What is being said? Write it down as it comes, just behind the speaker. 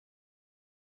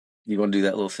You want to do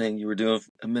that little thing you were doing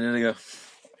a minute ago?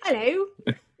 Hello,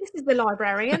 this is the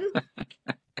librarian.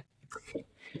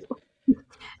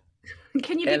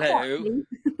 Can you be quiet, Hello. please?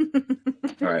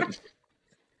 All right.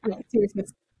 Okay,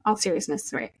 seriousness. All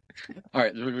seriousness, right? All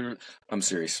right. I'm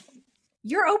serious.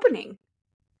 You're opening.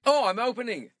 Oh, I'm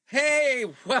opening. Hey,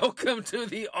 welcome to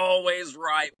the Always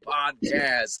Right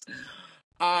podcast.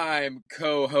 I'm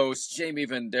co-host Jamie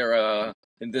Vendera,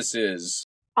 and this is...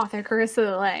 Author Carissa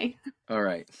Delay. All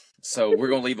right. So we're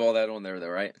going to leave all that on there, though,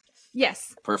 right?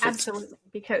 Yes, Perfect. absolutely.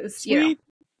 Because, Sweet.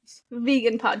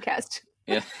 vegan podcast.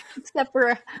 Yeah. Except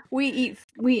for we eat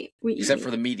Except meat.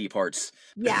 for the meaty parts.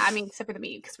 Yeah, I mean, except for the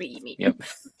meat, because we eat meat. Yep.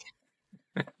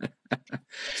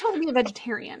 Totally be a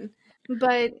vegetarian,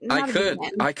 but not a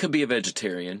vegan. I could be a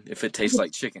vegetarian if it tastes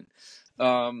like chicken.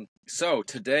 So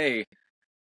today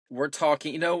we're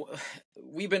talking,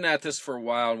 we've been at this for a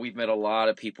while, and we've met a lot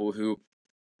of people who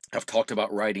have talked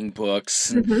about writing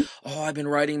books. And, I've been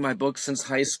writing my book since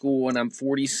high school, and I'm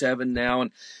 47 now,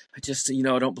 and I just,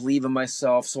 I don't believe in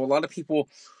myself. So a lot of people,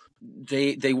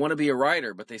 they want to be a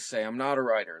writer, but they say, I'm not a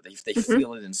writer. They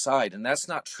feel it inside. And that's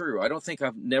not true. I don't think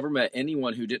I've never met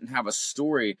anyone who didn't have a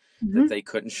story that they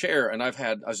couldn't share. And I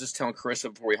was just telling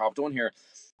Carissa before we hopped on here,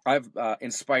 I've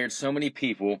inspired so many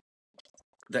people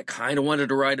that kind of wanted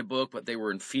to write a book, but they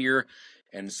were in fear.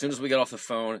 And as soon as we got off the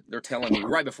phone, they're telling me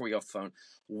right before we got off the phone,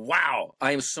 wow,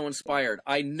 I am so inspired.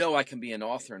 I know I can be an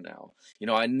author now.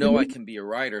 I know I can be a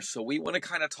writer. So we want to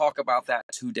kind of talk about that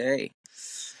today.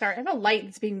 Sorry, I have a light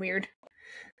that's being weird.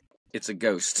 It's a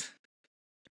ghost.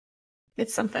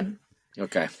 It's something.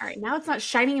 Okay. All right, now it's not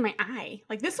shining in my eye.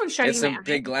 Like this one's shining in my eye. It's some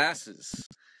big glasses.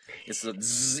 It's a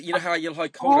zzz, you know how you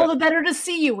like all the better to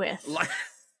see you with.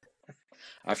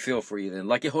 I feel for you then.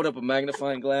 Like you hold up a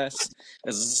magnifying glass,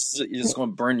 you're just going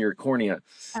to burn your cornea.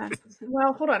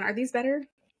 Well, hold on. Are these better?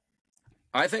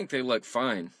 I think they look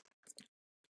fine.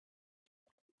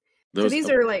 So these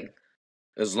are like...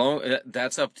 As long...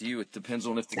 That's up to you. It depends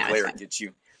on if the glare gets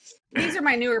you. These are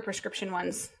my newer prescription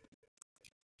ones.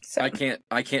 So.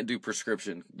 I can't do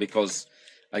prescription because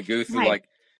I go through like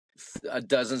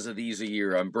dozens of these a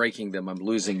year. I'm breaking them. I'm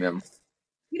losing them.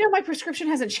 My prescription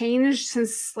hasn't changed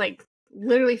since like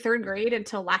literally third grade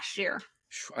until last year.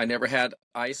 I never had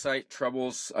eyesight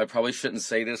troubles. I probably shouldn't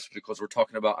say this because we're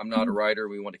talking about I'm not a writer.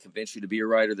 We want to convince you to be a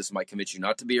writer. This might convince you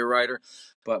not to be a writer.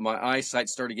 But my eyesight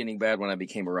started getting bad when I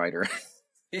became a writer.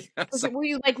 Were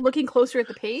you like looking closer at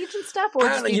the page and stuff? Or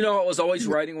I was always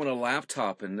writing on a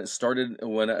laptop, and it started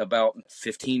when about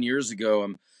 15 years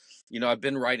ago. I've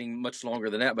been writing much longer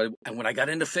than that, but when I got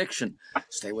into fiction,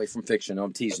 stay away from fiction. No,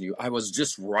 I'm teasing you. I was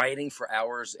just writing for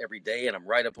hours every day, and I'm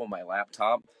right up on my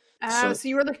laptop. So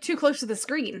you were too close to the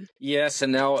screen. Yes,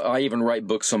 and now I even write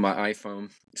books on my iPhone.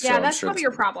 Yeah, that's probably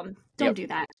your problem. Don't do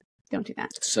that. Don't do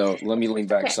that. So let me lean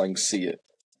back so I can see it.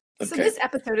 Okay. So this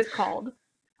episode is called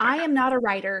I Am Not a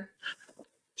Writer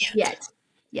Yet.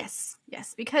 Yes,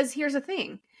 because here's the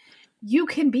thing. You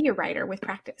can be a writer with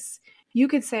practice. You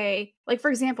could say, like, for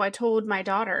example, I told my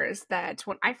daughters that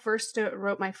when I first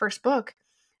wrote my first book,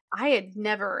 I had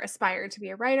never aspired to be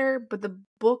a writer, but the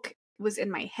book was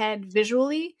in my head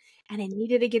visually, and I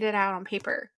needed to get it out on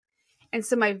paper. And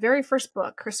so my very first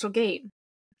book, Crystal Gate,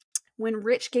 when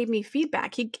Rich gave me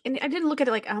feedback, and I didn't look at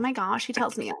it like, oh my gosh, he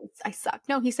tells me I suck.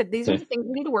 No, he said, these are the things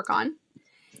we need to work on.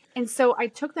 And so I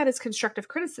took that as constructive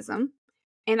criticism,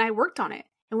 and I worked on it.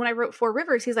 And when I wrote Four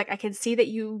Rivers, he's like, I can see that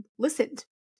you listened.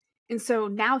 And so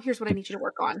now here's what I need you to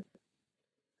work on.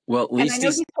 Well, at least I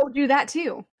know he told you that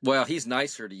too. Well, he's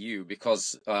nicer to you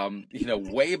because,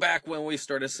 way back when we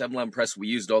started 711 Press, we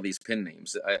used all these pen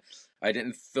names. I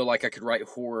didn't feel like I could write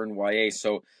horror and YA.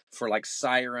 So for like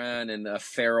Siren and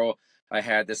Feral, I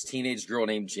had this teenage girl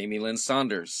named Jamie Lynn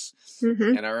Saunders.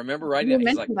 And I remember writing it.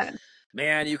 He's like,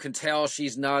 man, you can tell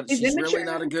she's really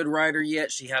not a good writer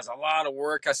yet. She has a lot of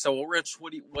work. I said, well, Rich,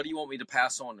 what do you want me to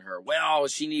pass on to her? Well,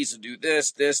 she needs to do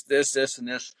this, and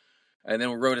this. And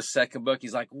then we wrote a second book.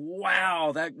 He's like,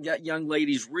 wow, that young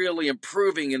lady's really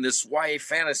improving in this YA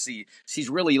fantasy. She's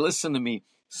really listened to me.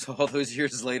 So all those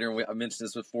years later, and I mentioned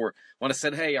this before, when I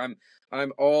said, hey, I'm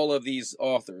all of these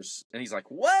authors. And he's like,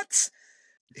 what?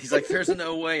 He's like, there's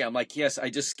no way. I'm like, yes, I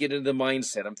just get into the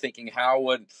mindset. I'm thinking, how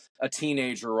would a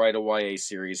teenager write a YA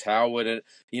series? How would an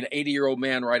 80-year-old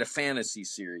man write a fantasy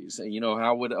series?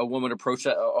 How would a woman approach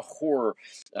a horror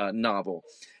novel?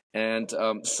 And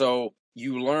so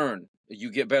you learn,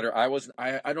 you get better. I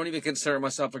don't even consider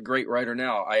myself a great writer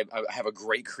now. I have a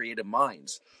great creative mind,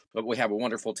 but we have a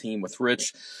wonderful team with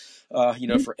Rich,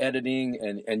 for editing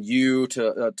and you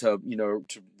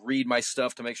to read my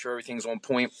stuff to make sure everything's on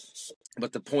point.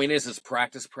 But the point is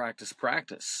practice.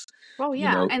 Well, you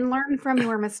yeah, know. and learn from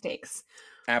your mistakes,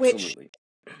 which Absolutely.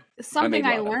 I something made a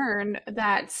I lot of them. learned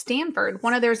that Stanford,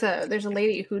 there's a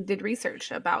lady who did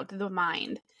research about the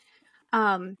mind.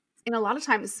 And a lot of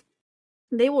times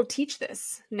they will teach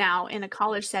this now in a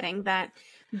college setting that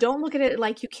don't look at it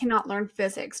like you cannot learn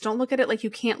physics. Don't look at it like you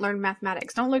can't learn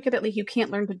mathematics. Don't look at it like you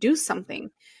can't learn to do something,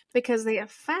 because they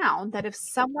have found that if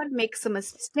someone makes a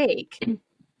mistake,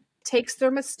 takes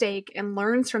their mistake and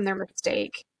learns from their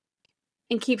mistake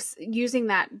and keeps using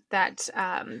that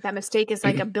mistake as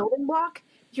like a building block,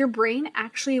 your brain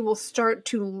actually will start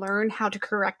to learn how to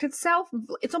correct itself.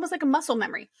 It's almost like a muscle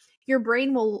memory. Your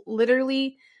brain will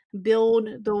literally build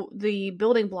the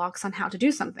building blocks on how to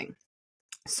do something.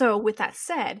 So with that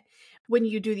said, when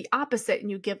you do the opposite and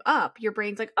you give up, your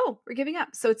brain's like, oh, we're giving up.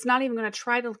 So it's not even going to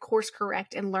try to course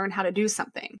correct and learn how to do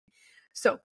something.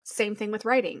 So same thing with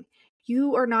writing.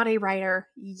 You are not a writer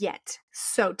yet.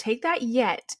 So take that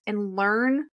yet and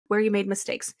learn where you made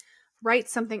mistakes. Write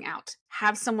something out.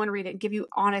 Have someone read it and give you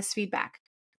honest feedback.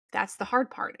 That's the hard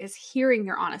part, is hearing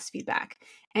your honest feedback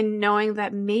and knowing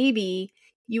that maybe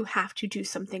you have to do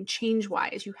something change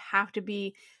wise. You have to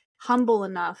be humble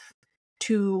enough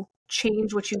to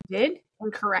change what you did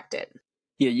and correct it.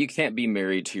 Yeah, you can't be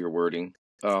married to your wording.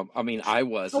 I mean, I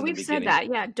was Well, in the we've said beginning. that.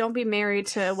 Yeah, don't be married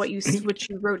to what you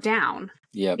wrote down.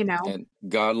 Yeah, You know. and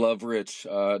God love Rich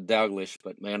Dalglish,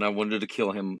 but man, I wanted to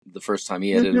kill him the first time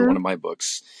he edited one Hmm. of my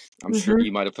books. I'm sure Hmm.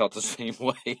 you might have felt the same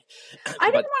way. I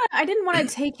didn't But want to. I didn't want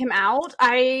to take him out.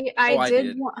 I oh, I did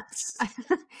did. want. I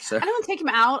So don't want to take him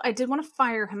out. I did want to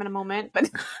fire him in a moment, but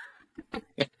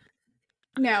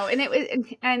no. And it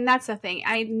was, and that's the thing.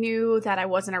 I knew that I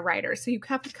wasn't a writer, so you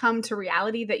have to come to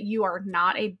reality that you are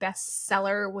not a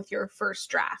bestseller with your first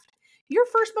draft. Your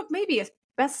first book may be a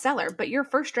bestseller, but your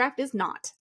first draft is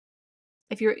not.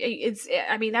 If you're, it's.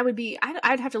 I mean, that would be.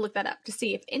 I'd have to look that up to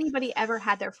see if anybody ever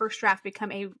had their first draft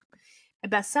become a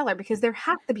bestseller, because there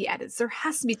has to be edits, there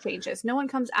has to be changes. No one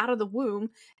comes out of the womb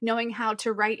knowing how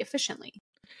to write efficiently.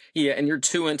 yeah, and you're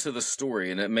too into the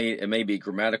story, and it may be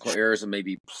grammatical errors, it may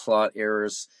be plot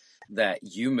errors that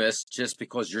you missed just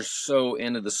because you're so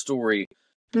into the story.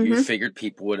 You Mm-hmm. figured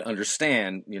people would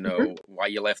understand, Mm-hmm. why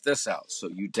you left this out. So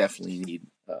you definitely need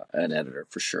an editor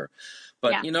for sure.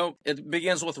 But Yeah. it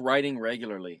begins with writing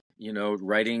regularly.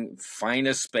 Writing, find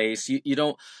a space. You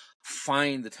don't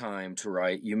find the time to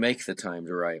write, you make the time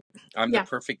to write. I'm the Yeah.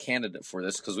 perfect candidate for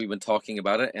this because we've been talking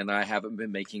about it and I haven't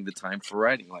been making the time for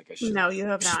writing like I should. No, you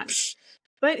have not.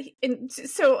 But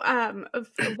so a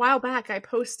while back, I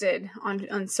posted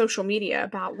on social media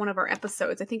about one of our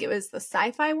episodes. I think it was the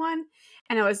sci-fi one,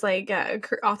 and I was like,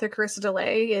 author Carissa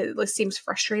DeLay seems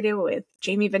frustrated with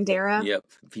Jamie Vendera. Yep,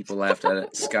 people laughed at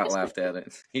it. Scott laughed at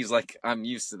it. He's like, I'm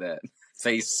used to that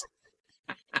face.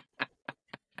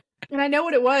 And I know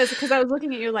what it was because I was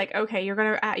looking at you like, okay, you're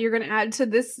gonna add to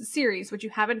this series, which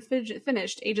you haven't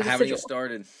finished, Age I of the haven't even Sigil.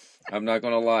 started. I'm not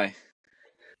gonna lie.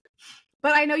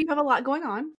 But I know you have a lot going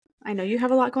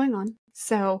on.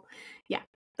 So yeah,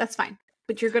 that's fine.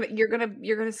 But you're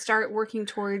gonna start working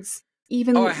towards Oh, I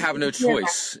even have no more.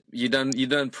 choice. You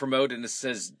done promote and it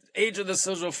says Age of the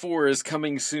Sigil 4 is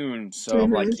coming soon. So I'm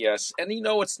Mm-hmm. like, yes. And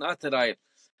it's not that I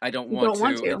don't You want don't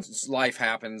want to. to. It's life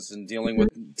happens and dealing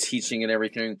Mm-hmm. with teaching and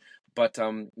everything. But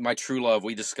my true love,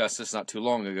 we discussed this not too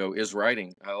long ago, is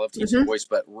writing. I love teaching Mm-hmm. voice,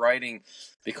 but writing,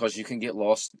 because you can get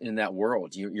lost in that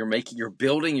world. You're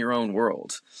building your own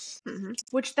world. Mm-hmm.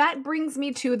 Which that brings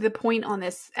me to the point on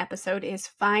this episode is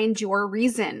find your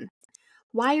reason.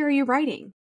 Why are you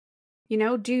writing?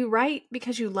 Do you write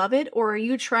because you love it, or are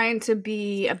you trying to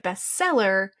be a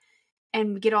bestseller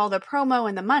and get all the promo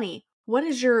and the money? What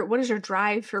is your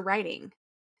drive for writing?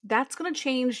 That's going to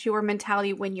change your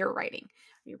mentality when you're writing.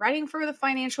 Are you writing for the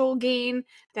financial gain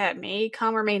that may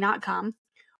come or may not come?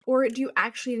 Or do you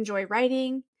actually enjoy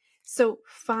writing? So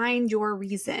find your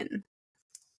reason.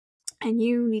 And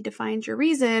you need to find your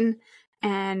reason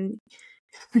and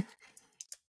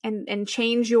and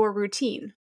change your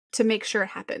routine to make sure it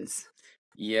happens.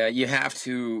 Yeah, you have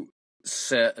to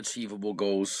set achievable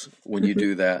goals when you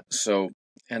do that. So,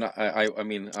 and I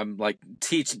mean, I'm like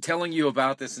telling you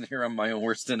about this, and here I'm my own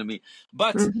worst enemy.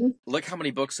 But Mm-hmm. look how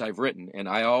many books I've written, and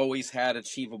I always had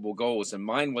achievable goals, and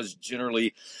mine was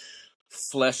generally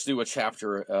flesh through a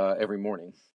chapter every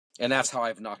morning. And that's how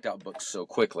I've knocked out books so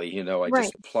quickly. I Right.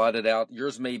 just plotted out.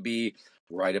 Yours may be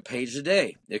write a page a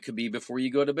day. It could be before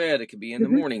you go to bed. It could be in the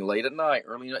Mm-hmm. morning, late at night,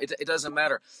 early. It doesn't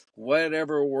matter.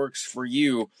 Whatever works for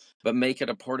you, but make it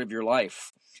a part of your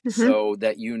life Mm-hmm. so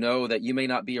that you know that you may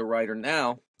not be a writer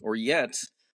now or yet,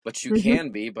 but you Mm-hmm. can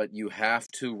be. But you have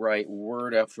to write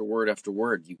word after word after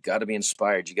word. You've got to be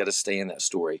inspired. You got to stay in that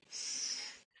story.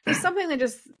 There's something that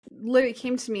just literally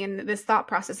came to me in this thought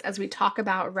process as we talk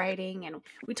about writing, and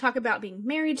we talk about being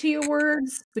married to your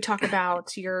words. We talk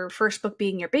about your first book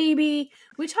being your baby.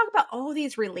 We talk about all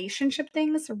these relationship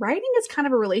things. Writing is kind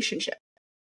of a relationship.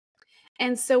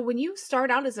 And so when you start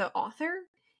out as an author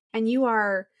and you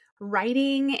are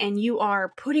writing and you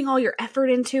are putting all your effort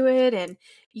into it and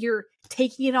you're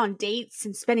taking it on dates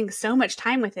and spending so much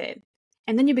time with it,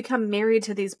 and then you become married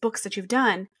to these books that you've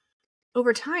done,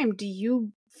 over time, do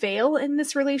you fail in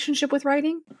this relationship with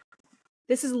writing?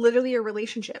 This is literally a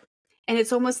relationship. And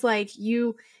it's almost like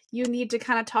you need to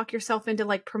kind of talk yourself into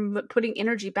like putting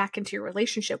energy back into your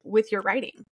relationship with your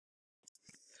writing.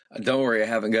 Don't worry, I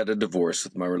haven't got a divorce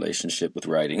with my relationship with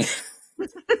writing.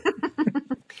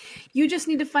 You just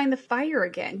need to find the fire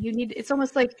again. It's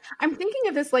almost like, I'm thinking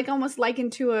of this like almost like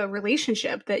into a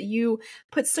relationship that you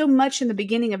put so much in the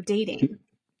beginning of dating.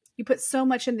 You put so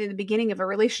much in the beginning of a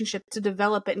relationship to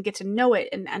develop it and get to know it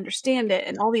and understand it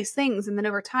and all these things. And then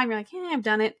over time, you're like, yeah, I've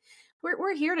done it.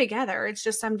 We're here together. It's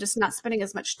just, I'm just not spending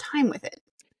as much time with it.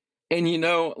 And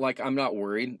like, I'm not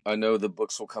worried. I know the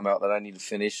books will come out that I need to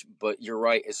finish, but you're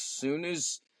right. As soon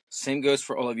as, same goes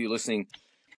for all of you listening,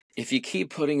 if you keep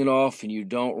putting it off and you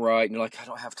don't write, and you're like, I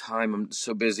don't have time, I'm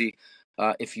so busy.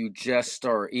 If you just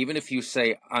start, even if you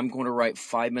say, I'm going to write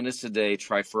 5 minutes a day,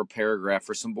 try for a paragraph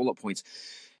or some bullet points,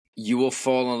 you will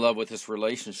fall in love with this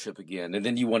relationship again. And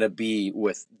then you want to be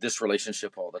with this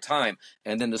relationship all the time.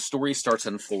 And then the story starts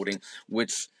unfolding,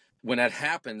 which when that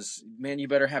happens, man, you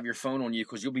better have your phone on you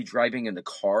because you'll be driving in the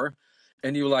car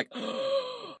and you're like,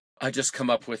 oh, I just come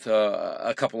up with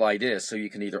a couple ideas. So you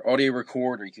can either audio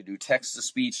record or you can do text to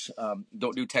speech.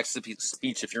 Don't do text to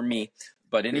speech if you're me,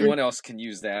 but anyone else can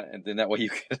use that. And then that way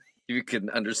you can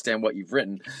understand what you've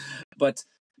written. But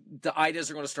the ideas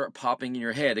are going to start popping in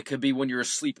your head. It could be when you're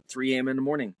asleep at 3 a.m. in the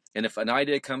morning. And if an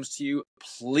idea comes to you,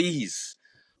 please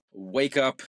wake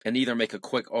up and either make a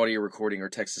quick audio recording or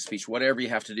text to speech, whatever you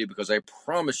have to do, because I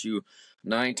promise you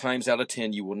 9 times out of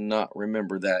 10, you will not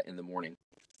remember that in the morning.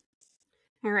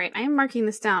 All right. I am marking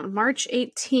this down. March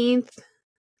 18th.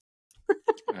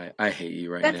 I hate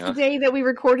you right That's now. That's the day that we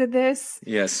recorded this.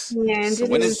 Yes. And so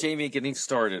when is Jamie getting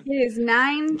started? It is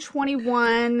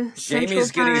 9:21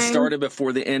 Jamie's getting started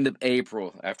before the end of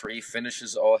April after he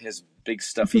finishes all his big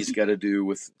stuff he's got to do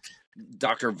with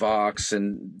Dr. Vox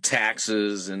and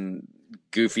taxes and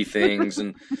goofy things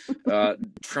and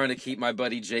trying to keep my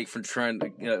buddy Jake from trying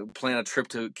to plan a trip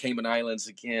to Cayman Islands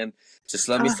again. Just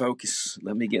let me focus.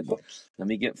 Let me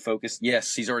get focused.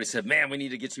 Yes, he's already said, man, we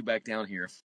need to get you back down here.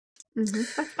 Mm-hmm.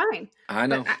 That's fine. I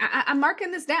know. I'm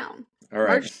marking this down. All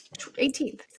right. March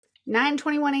 18th,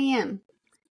 9:21 a.m.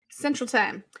 Central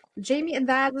Time. Jamie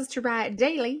advises to write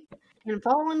daily and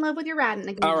fall in love with your writing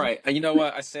again. All right. You know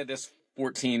what? I said this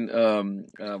 14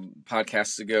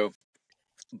 podcasts ago,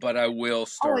 but I will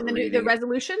start and then reading. The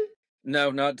resolution? No,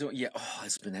 not doing. Yeah. Oh,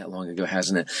 it's been that long ago,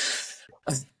 hasn't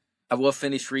it? I will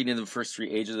finish reading the first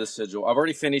 3 ages of the sigil. I've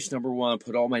already finished number 1,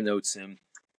 put all my notes in.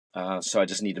 So I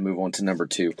just need to move on to number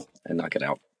 2 and knock it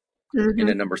out. Mm-hmm. And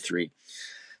then number 3.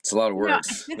 It's a lot of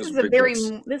words. This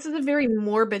is a very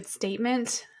morbid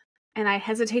statement, and I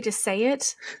hesitate to say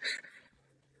it.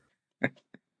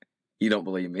 You don't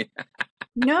believe me?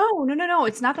 No.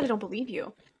 It's not that I don't believe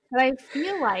you. But I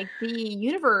feel like the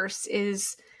universe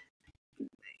is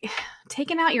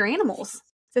taking out your animals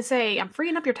to say, I'm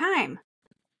freeing up your time.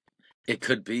 It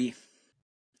could be.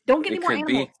 Don't get any more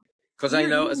animals. Because I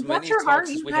know as many talks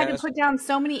as we have. You've had to put down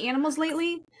so many animals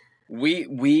lately.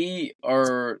 We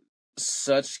are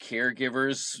such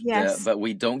caregivers, yes. But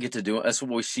we don't get to do it. That's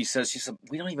what she says. She said,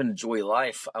 we don't even enjoy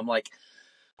life. I'm like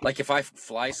if I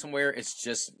fly somewhere, it's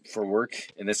just for work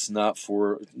and it's not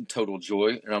for total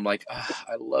joy. And I'm like,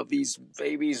 I love these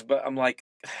babies, but I'm like,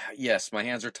 yes, my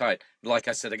hands are tied. Like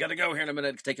I said, I got to go here in a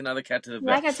minute to take another cat to the vet.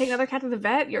 Yeah, I got to take another cat to the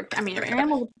vet. Your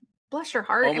animal, bless your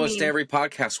heart. Almost every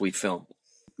podcast we film.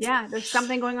 Yeah, there's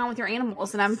something going on with your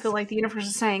animals, and I feel like the universe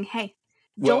is saying, hey,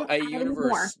 don't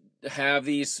have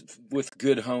these with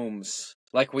good homes.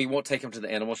 Like, we won't take them to the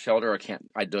animal shelter.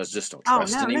 I just don't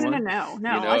trust anyone. No. You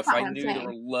know, if I knew there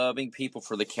were loving people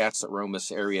for the cats that roam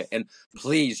this area, and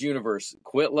please, universe,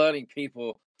 quit letting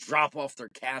people drop off their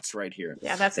cats right here.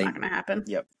 Yeah, that's not going to happen.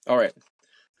 Yep. All right.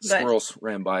 Squirrels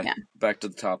ran by. Yeah. Back to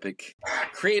the topic.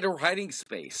 Create a writing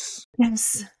space.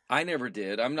 Yes. I never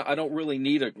did. I don't really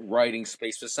need a writing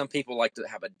space, but some people like to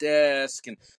have a desk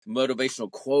and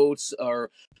motivational quotes or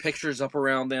pictures up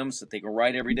around them so that they can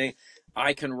write every day.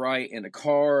 I can write in a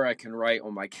car. I can write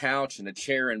on my couch, in a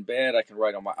chair, in bed. I can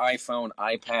write on my iPhone,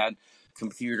 iPad,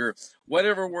 computer,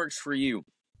 whatever works for you.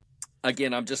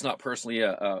 Again, I'm just not personally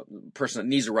a person that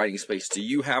needs a writing space. Do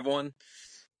you have one?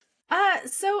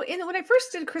 When I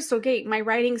first did Crystal Gate, my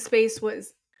writing space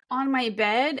was on my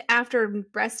bed after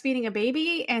breastfeeding a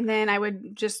baby, and then I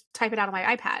would just type it out on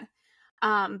my iPad.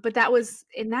 But that was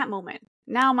in that moment.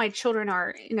 Now my children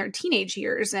are in their teenage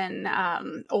years and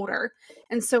older.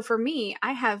 And so for me,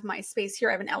 I have my space here.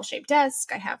 I have an L-shaped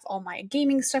desk. I have all my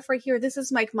gaming stuff right here. This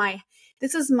is like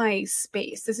this is my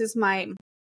space. This is my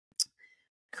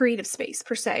creative space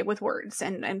per se, with words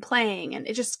and playing. And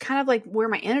it's just kind of like where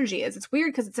my energy is. It's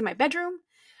weird because it's in my bedroom,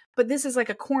 but this is like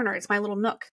a corner. It's my little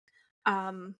nook.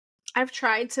 I've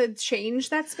tried to change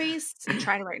that space and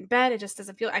try to write in bed. It just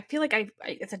doesn't feel, I feel like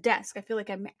it's a desk. I feel like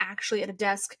I'm actually at a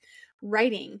desk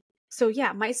writing. So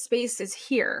yeah, my space is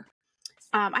here.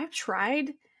 I've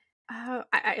tried,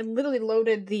 I literally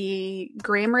loaded the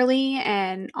Grammarly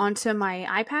and onto my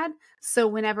iPad. So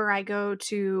whenever I go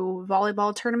to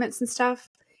volleyball tournaments and stuff,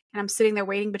 and I'm sitting there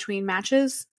waiting between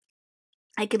matches,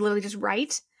 I could literally just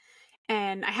write.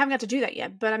 And I haven't got to do that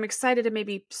yet, but I'm excited to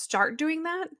maybe start doing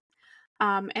that.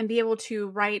 And be able to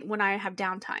write when I have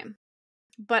downtime.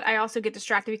 But I also get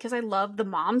distracted because I love the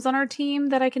moms on our team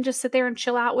that I can just sit there and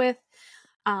chill out with.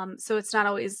 So it's not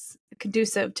always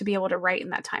conducive to be able to write in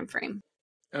that time frame.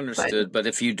 Understood. But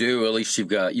if you do, at least you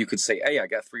could say, hey, I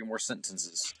got 3 more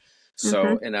sentences.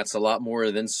 So, and that's a lot more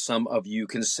than some of you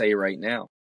can say right now.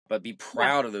 But be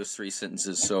proud of those 3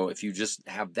 sentences. So if you just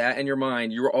have that in your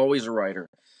mind, you're always a writer.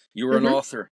 You're an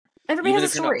author. Everybody even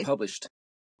has if a story. you're not published.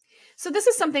 So this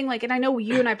is something like, and I know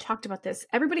you and I've talked about this,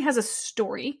 everybody has a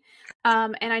story.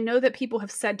 And I know that people have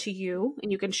said to you,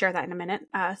 and you can share that in a minute,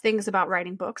 things about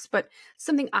writing books, but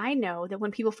something I know that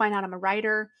when people find out I'm a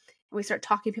writer and we start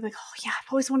talking, people are like, oh yeah,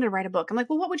 I've always wanted to write a book. I'm like,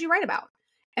 well, what would you write about?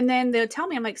 And then they'll tell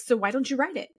me, I'm like, so why don't you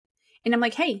write it? And I'm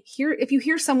like, hey, if you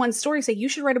hear someone's story, say you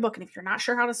should write a book. And if you're not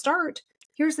sure how to start,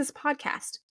 here's this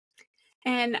podcast.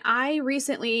 And I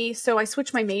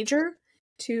switched my major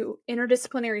to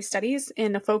interdisciplinary studies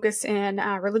and a focus in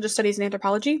religious studies and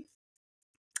anthropology.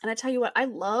 And I tell you what, I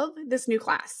love this new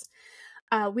class.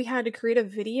 We had to create a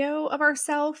video of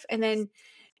ourselves, and then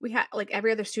we had, like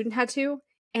every other student had to,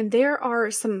 and there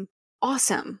are some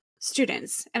awesome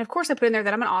students. And of course I put in there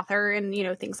that I'm an author and,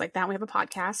 things like that. We have a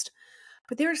podcast,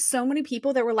 but there are so many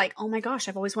people that were like, oh my gosh,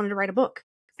 I've always wanted to write a book.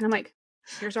 And I'm like,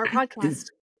 here's our podcast.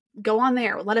 Go on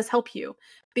there. Let us help you.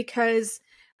 Because,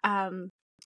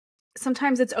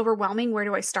 sometimes it's overwhelming. Where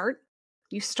do I start?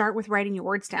 You start with writing your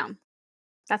words down.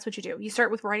 That's what you do. You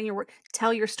start with writing your word.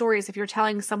 Tell your stories if you're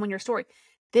telling someone your story.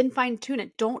 Then fine tune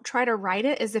it. Don't try to write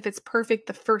it as if it's perfect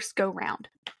the first go round.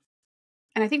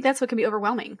 And I think that's what can be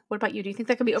overwhelming. What about you? Do you think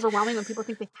that can be overwhelming when people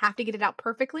think they have to get it out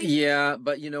perfectly? Yeah,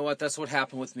 but you know what? That's what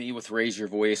happened with me with Raise Your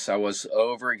Voice. I was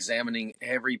over-examining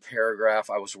every paragraph.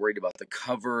 I was worried about the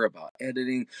cover, about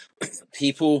editing.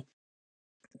 People,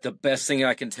 the best thing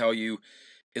I can tell you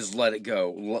is let it go.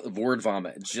 Word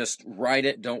vomit. Just write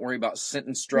it. Don't worry about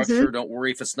sentence structure. Don't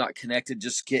worry if it's not connected.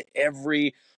 Just get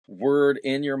every word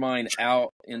in your mind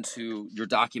out into your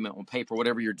document on paper,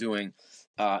 whatever you're doing.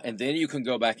 And then you can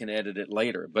go back and edit it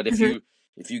later. But if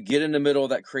you get in the middle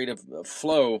of that creative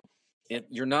flow,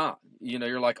 you're not.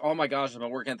 You're like, oh my gosh, I've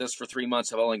been working at this for 3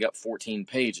 months. I've only got 14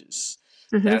 pages.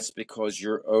 That's because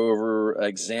you're over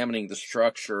examining the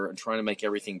structure and trying to make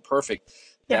everything perfect.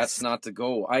 That's not the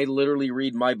goal. I literally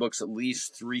read my books at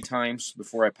least 3 times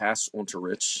before I pass on to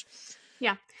Rich.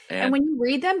 Yeah. And when you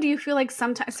read them, do you feel like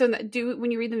sometimes,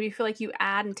 when you read them, do you feel like you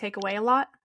add and take away a lot?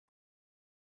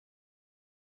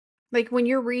 Like when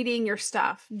you're reading your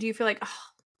stuff, do you feel like, oh,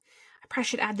 I probably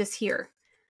should add this here.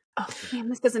 Oh man,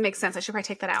 this doesn't make sense. I should probably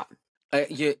take that out.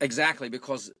 Yeah, exactly.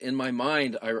 Because in my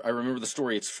mind, I remember the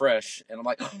story. It's fresh. And I'm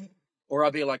like, or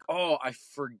I'll be like, oh, I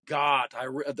forgot.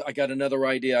 I got another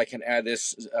idea. I can add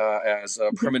this as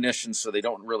a premonition so they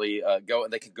don't really go.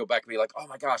 And they can go back and be like, oh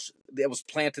my gosh, it was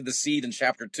planted the seed in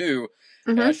chapter 2.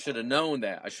 And I should have known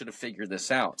that. I should have figured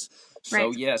this out.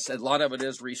 So yes, a lot of it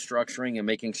is restructuring and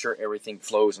making sure everything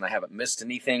flows and I haven't missed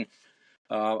anything.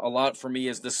 A lot for me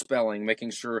is the spelling,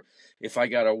 making sure if I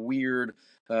got a weird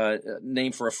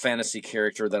name for a fantasy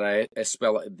character that I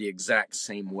spell it the exact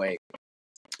same way.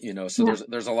 So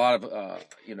there's a lot of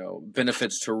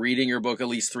benefits to reading your book at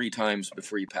least 3 times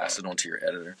before you pass it on to your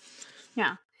editor.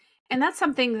 Yeah, and that's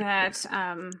something that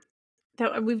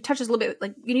that we've touched a little bit.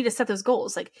 Like you need to set those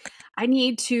goals. Like I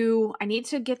need to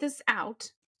get this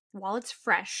out while it's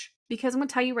fresh, because I'm gonna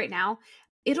tell you right now,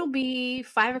 it'll be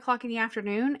 5:00 in the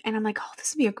afternoon, and I'm like, oh,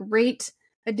 this would be a great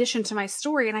addition to my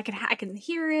story, and I can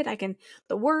hear it.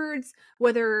 The words,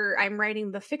 whether I'm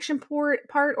writing the fiction part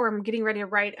or I'm getting ready to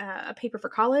write a paper for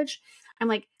college. I'm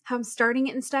like, how I'm starting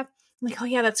it and stuff. I'm like, oh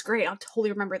yeah, that's great. I'll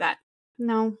totally remember that.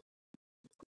 No,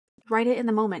 write it in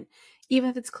the moment. even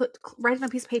if it's write it on a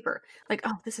piece of paper. Like,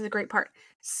 oh, this is a great part.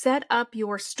 Set up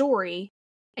your story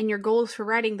and your goals for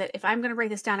writing that if I'm going to write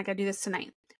this down, I got to do this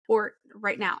tonight or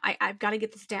right now. I've got to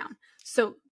get this down.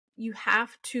 So you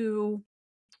have to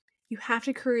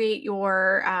create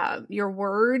your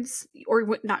words,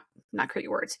 or not create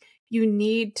your words. You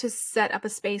need to set up a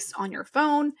space on your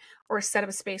phone or set up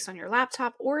a space on your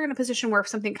laptop or in a position where if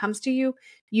something comes to you,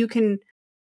 you can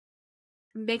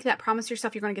make that promise to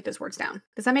yourself you're going to get those words down.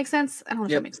 Does that make sense? I don't know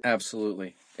if that makes sense.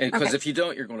 Absolutely. Because if you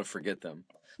don't, you're going to forget them.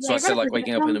 So I said like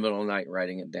waking up in the middle of the night,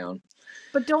 writing it down.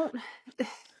 But don't,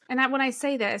 and when I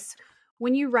say this,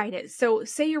 when you write it, so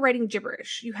say you're writing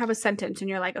gibberish, you have a sentence and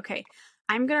you're like, okay,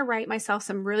 I'm going to write myself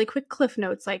some really quick cliff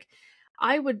notes. Like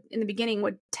I would, in the beginning,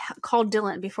 would call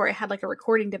Dylan before I had like a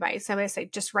recording device. I would say,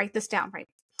 just write this down, right?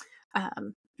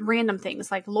 Random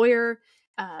things like lawyer,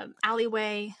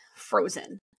 alleyway,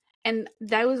 Frozen. And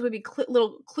those would be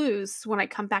little clues when I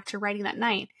come back to writing that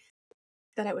night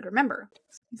that I would remember.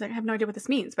 He's like, I have no idea what this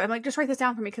means. But I'm like, just write this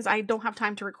down for me because I don't have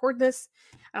time to record this.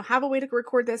 I don't have a way to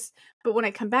record this. But when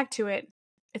I come back to it,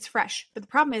 it's fresh. But the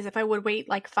problem is if I would wait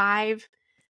like 5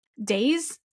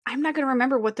 days, I'm not going to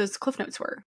remember what those cliff notes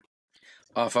were.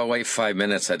 If I wait 5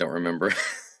 minutes, I don't remember.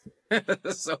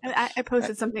 So I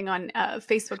posted something on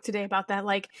Facebook today about that.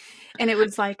 Like, and it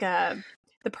was like,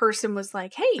 the person was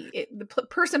like, hey, the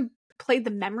person played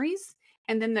the memories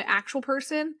and then the actual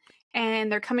person,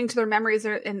 and they're coming to their memories,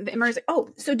 and the memories like, oh,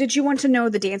 so did you want to know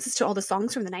the dances to all the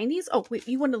songs from the 90s? Oh, wait,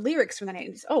 you wanted the lyrics from the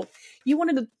 90s. Oh, you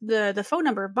wanted the phone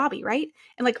number of Bobby, right?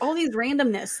 And like all these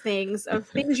randomness things of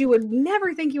things you would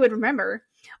never think you would remember.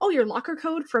 Oh, your locker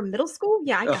code from middle school?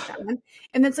 Yeah, I got that one.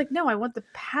 And then it's like, no, I want the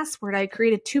password I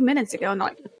created 2 minutes ago. And they're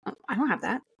like, oh, I don't have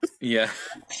that. Yeah.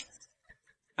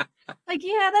 Like,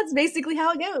 yeah, that's basically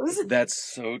how it goes. That's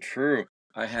so true.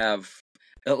 I have,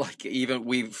 like, even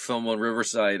we film on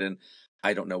Riverside, and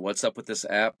I don't know what's up with this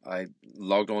app. I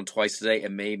logged on twice today.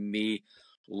 It made me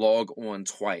log on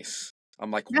twice.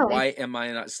 I'm like, really? Why am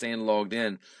I not staying logged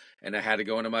in? And I had to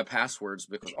go into my passwords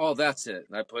because, oh, that's it.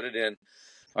 And I put it in.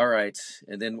 All right.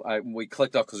 And then we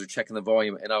clicked off because we're checking the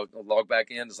volume, and I'll log back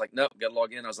in. It's like, nope, got to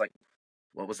log in. I was like,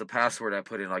 what was the password I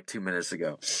put in like 2 minutes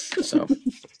ago? So,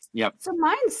 yep. So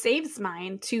mine saves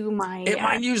mine to my...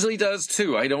 Mine usually does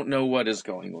too. I don't know what is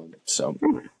going on. So,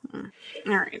 all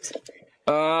right.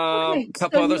 Okay,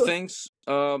 couple other things.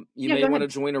 You may want to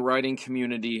join a writing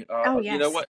community. Yes. You know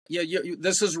what? Yeah,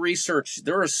 this is research.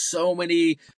 There are so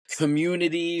many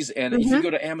communities, and if you go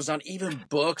to Amazon, even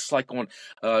books like on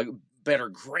Better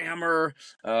Grammar.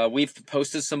 We've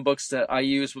posted some books that I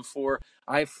used before.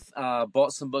 I've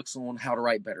bought some books on how to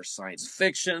write better science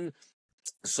fiction.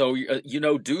 So,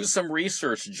 do some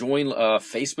research. Join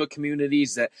Facebook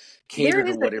communities that cater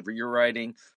to whatever you're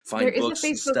writing. Find books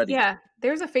and study. Yeah,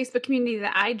 there's a Facebook community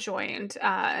that I joined,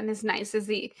 and it's nice.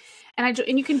 And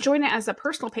you can join it as a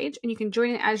personal page, and you can join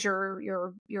it as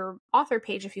your author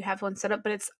page if you have one set up.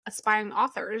 But it's aspiring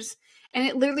authors, and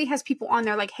it literally has people on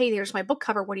there like, "Hey, there's my book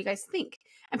cover. What do you guys think?"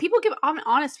 And people give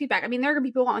honest feedback. I mean, there are gonna be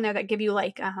people on there that give you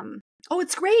like, "Oh,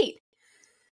 it's great."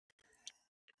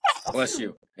 Bless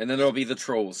you. And then there'll be the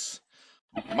trolls.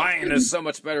 Mine is so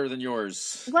much better than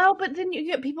yours. Well, but then you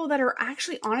get people that are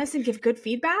actually honest and give good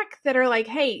feedback that are like,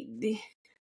 hey,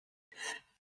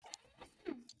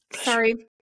 sorry,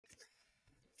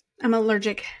 I'm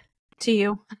allergic to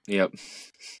you. Yep.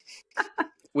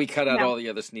 We cut out all the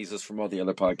other sneezes from all the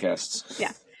other podcasts.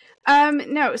 Yeah.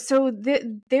 No, so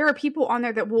there are people on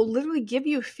there that will literally give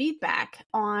you feedback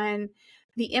on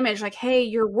the image, like, hey,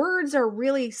 your words are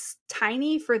really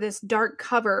tiny for this dark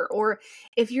cover, or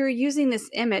if you're using this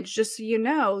image, just so you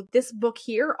know, this book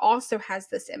here also has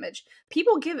this image.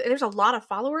 There's a lot of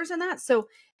followers in that, so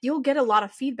you'll get a lot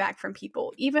of feedback from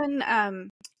people. Even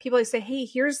people that say, hey,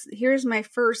 here's my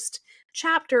first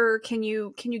chapter, can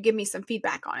you give me some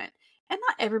feedback on it? And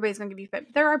not everybody's going to give you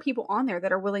feedback. There are people on there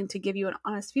that are willing to give you an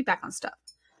honest feedback on stuff.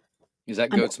 Is that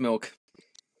goat's milk?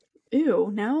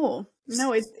 Ew, no,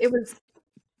 it was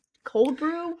cold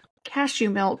brew cashew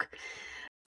milk,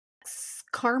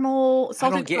 caramel,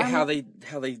 salted. I don't get caramel.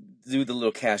 how they do the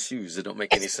little cashews. It don't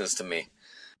make any sense to me.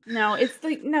 No,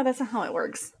 that's not how it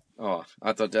works. Oh,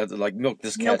 I thought that like milk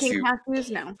this cashew.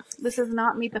 Cashews? No, this is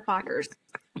not Meet the Fockers.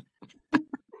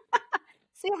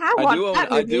 See,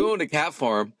 I do own a cat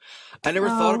farm. I never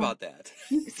thought about that.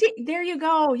 See, there you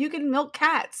go. You can milk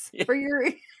cats for your.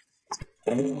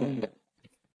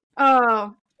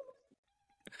 Oh.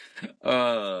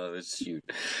 Oh, that's cute.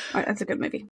 Right, that's a good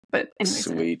movie. But anyway.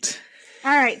 Sweet.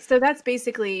 All right, so that's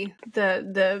basically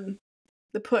the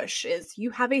push is you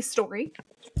have a story,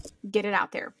 get it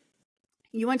out there.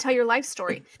 You want to tell your life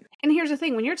story. And here's the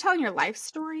thing, when you're telling your life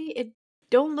story,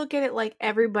 don't look at it like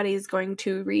everybody's going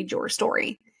to read your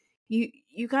story.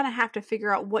 You kind of have to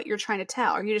figure out what you're trying to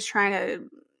tell. Are you just trying to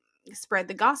spread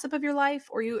the gossip of your life,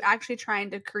 or are you actually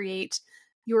trying to create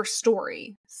your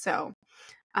story? So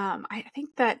I think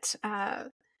that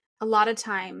a lot of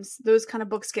times those kind of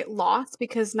books get lost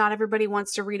because not everybody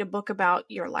wants to read a book about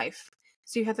your life.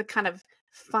 So you have to kind of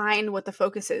find what the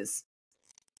focus is.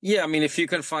 Yeah, I mean, if you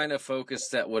can find a focus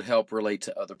that would help relate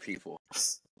to other people.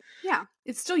 Yeah,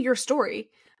 it's still your story,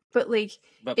 but like,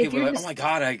 But if people are you're like, just, "Oh my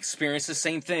God, I experienced the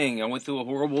same thing. I went through a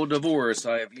horrible divorce.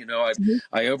 Mhm.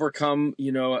 I overcome,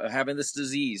 having this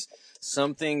disease."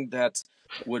 Something that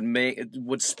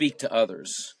would speak to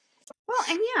others. well,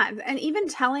 and yeah, and even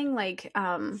telling like,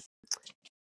 a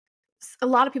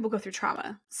lot of people go through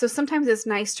trauma. So sometimes it's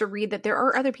nice to read that there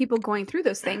are other people going through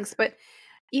those things, but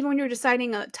even when you're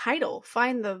deciding a title,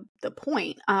 find the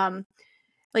point.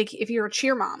 Like if you're a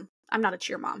cheer mom, I'm not a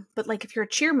cheer mom, but like if you're a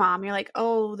cheer mom, you're like,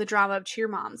 oh, the drama of cheer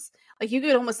moms. Like you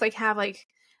could almost like have like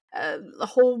a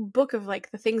whole book of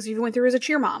like the things you went through as a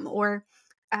cheer mom, or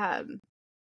um,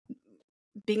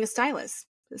 being a stylist.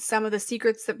 Some of the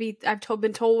secrets that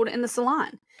been told in the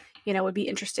salon, would be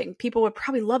interesting. People would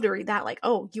probably love to read that. Like,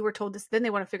 oh, you were told this. Then they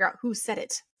want to figure out who said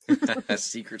it.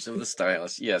 Secrets of the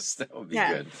Stylist. Yes, that would be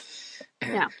Yeah. good.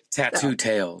 Yeah. Tattoo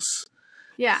Tales.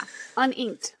 Yeah.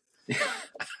 Uninked.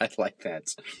 I like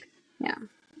that. Yeah.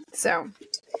 So,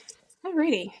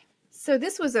 alrighty. So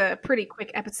this was a pretty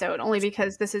quick episode, only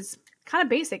because this is kind of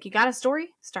basic. You got a story?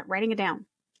 Start writing it down.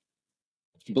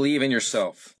 Believe in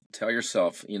yourself. Tell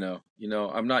yourself, I'm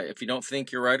not. If you don't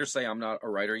think you're a writer, say I'm not a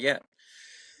writer yet.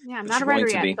 Yeah, I'm But not a you're writer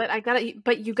going to yet, be.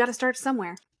 but you got to start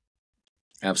somewhere.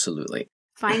 Absolutely.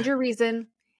 Find your reason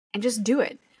and just do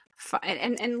it.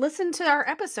 And listen to our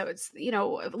episodes.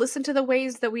 Listen to the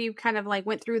ways that we kind of like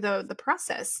went through the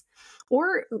process,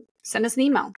 or send us an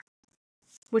email,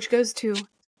 which goes to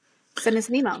send us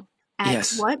an email at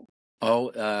Yes. what?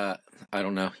 Oh, I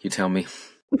don't know. You tell me.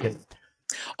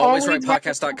 AlwaysWritePodcast.com.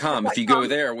 AlwaysWritePodcast.com. If you go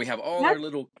there, we have all our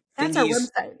little That's our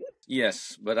thingies. website.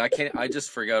 Yes, but I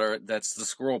just forgot that's the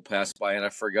squirrel passed by and I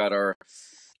forgot our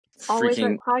freaking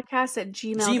freaking podcast at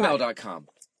gmail.com.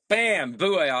 Bam!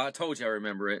 Booyah! I told you I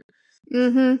remember it.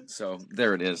 Mm-hmm. So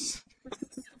there it is.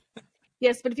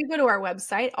 Yes, but if you go to our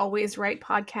website,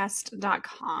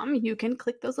 alwayswritepodcast.com, you can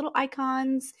click those little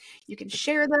icons. You can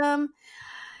share them.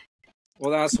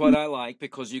 Well, that's what I like,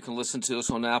 because you can listen to us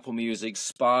on Apple Music,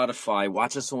 Spotify,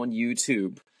 watch us on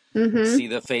YouTube, see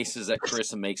the faces that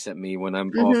Chris makes at me when I'm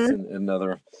off in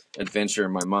another adventure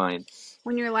in my mind.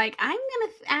 When you're like, I'm going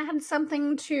to add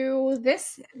something to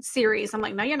this series. I'm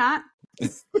like, no, you're not.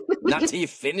 Not till you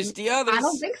finish the others. I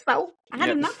don't think so. I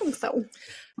do not think so.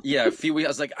 Yeah, a few weeks, I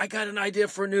was like, I got an idea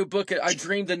for a new book. I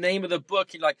dreamed the name of the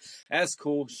book. You're like, that's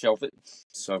cool. Shelf it.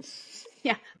 So.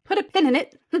 Yeah, put a pin in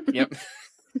it. Yep.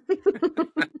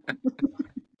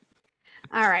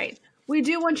 All right. We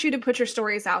do want you to put your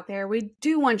stories out there. We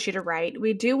do want you to write.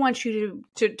 We do want you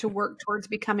to work towards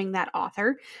becoming that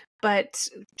author. But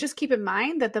just keep in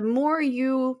mind that the more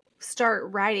you start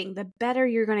writing, the better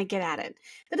you're going to get at it.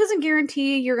 That doesn't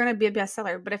guarantee you're going to be a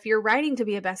bestseller. But if you're writing to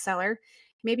be a bestseller,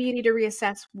 maybe you need to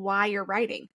reassess why you're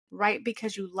writing. Write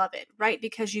because you love it. Write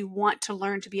because you want to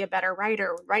learn to be a better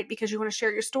writer. Write because you want to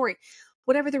share your story.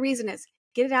 Whatever the reason is,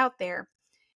 get it out there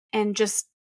and just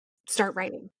start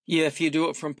writing. Yeah, if you do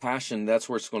it from passion, that's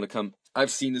where it's going to come.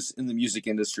 I've seen this in the music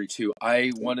industry too.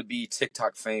 I want to be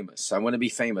TikTok famous. I want to be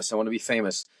famous. I want to be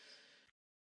famous.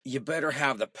 You better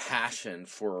have the passion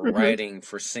for writing,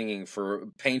 for singing, for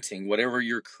painting, whatever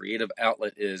your creative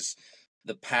outlet is.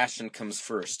 The passion comes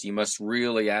first. You must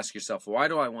really ask yourself, why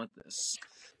do I want this?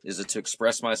 Is it to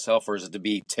express myself, or is it to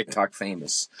be TikTok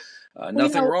famous?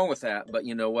 Nothing wrong with that, but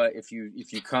you know what? If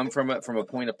you come from a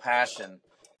point of passion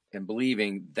and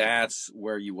believing, that's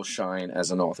where you will shine as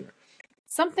an author.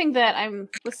 Something that I'm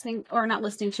not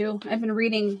listening to, I've been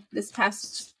reading this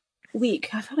past week.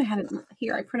 I thought I had it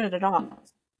here. I printed it off,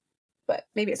 but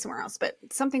maybe it's somewhere else. But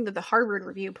something that the Harvard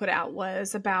Review put out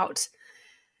was about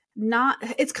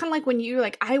it's kind of like when you're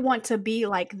like, I want to be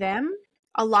like them.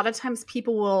 A lot of times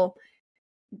people will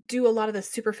do a lot of the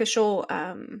superficial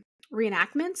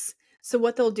reenactments. So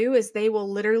what they'll do is they will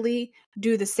literally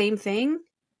do the same thing.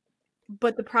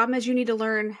 But the problem is you need to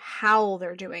learn how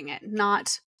they're doing it,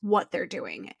 not what they're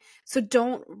doing. So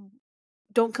don't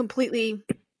completely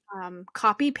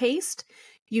copy paste.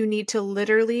 You need to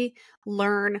literally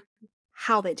learn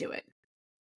how they do it,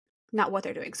 not what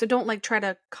they're doing. So don't like try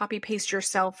to copy paste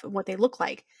yourself and what they look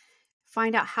like.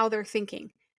 Find out how they're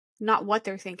thinking, not what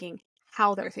they're thinking,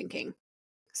 how they're thinking.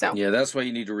 So Yeah, that's why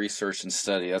you need to research and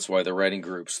study. That's why the writing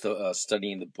groups,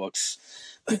 studying the books,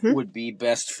 mhm. would be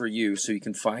best for you, so you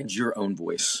can find your own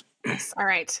voice. Yes. All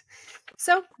right.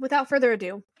 So, without further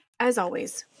ado, as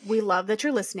always, we love that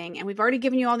you're listening, and we've already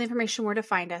given you all the information where to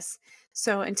find us.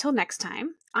 So, until next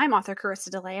time, I'm author Carissa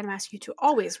DeLay, and I'm asking you to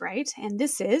always write. And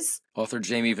this is Author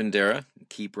Jamie Vendera,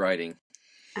 keep writing.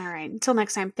 all right. Until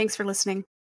next time, thanks for listening.